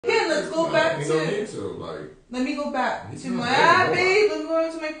He don't need to. Like, let me go back to my babe. Let me go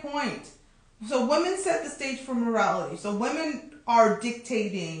into my point. So women set the stage for morality. So women are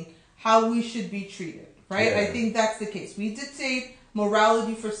dictating how we should be treated, right? I think that's the case. We dictate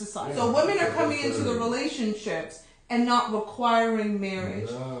morality for society. So women are coming into the relationships and not requiring marriage.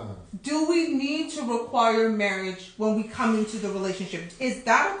 Do we need to require marriage when we come into the relationship? Is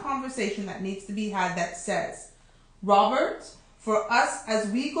that a conversation that needs to be had that says, Robert, for us as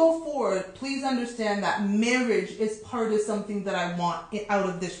we go forward, please understand that marriage is part of something that I want out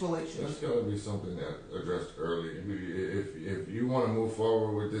of this relationship? That's got to be something that addressed early. If you want to move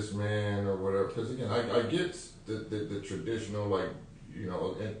forward with this man or whatever, because again, I get the traditional, like, you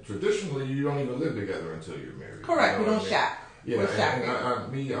know, and traditionally you don't even live together until you're married. Correct. You know we don't shack. Yeah, We're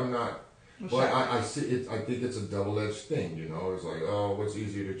and I'm not. But I see it. I think it's a double-edged thing. You know, it's like, oh, what's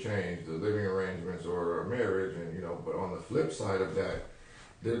easier to change, the living arrangements or a marriage? And you know, but on the flip side of that,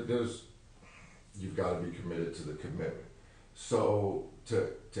 there's you've got to be committed to the commitment. So to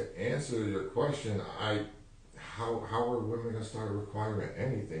answer your question, how are women gonna start requiring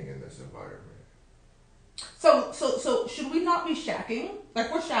anything in this environment? So should we not be shacking?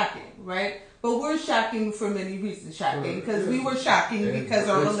 Like, we're shacking, right? But we're shacking for many reasons. Shacking because we were shacking because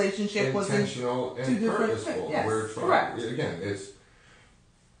our relationship was intentional and purposeful. Yes, we're trying, correct. Again, it's.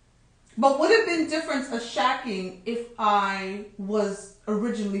 But would it have been different as shacking if I was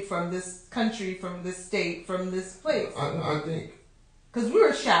originally from this country, from this state, from this place? I think. Because we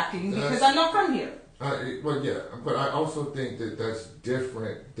were shacking because I'm not from here. Well, yeah, but I also think that that's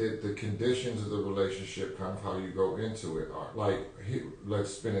different. That the conditions of the relationship, kind of how you go into it, are like.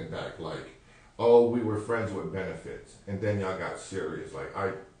 Let's spin it back. Like, oh, we were friends with benefits, and then y'all got serious. Like,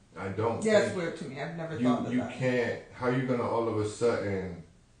 I don't. Yeah, it's weird to me. I've never thought of that. You can't. How you gonna all of a sudden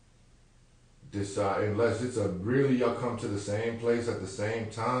decide, unless it's a really y'all come to the same place at the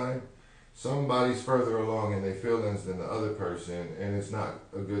same time? Somebody's further along in their feelings than the other person, and it's not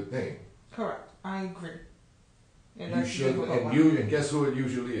a good thing. Correct. I agree. You should, and guess who it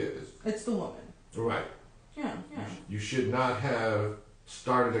usually is? It's the woman. Right. Yeah. You should not have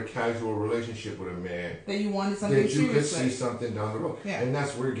started a casual relationship with a man that you wanted something that you could serious see something down the road. Yeah. And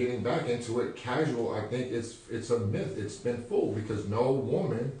that's where getting back into it. Casual, I think it's a myth. It's been full because no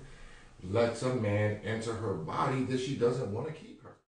woman lets a man enter her body that she doesn't want to keep.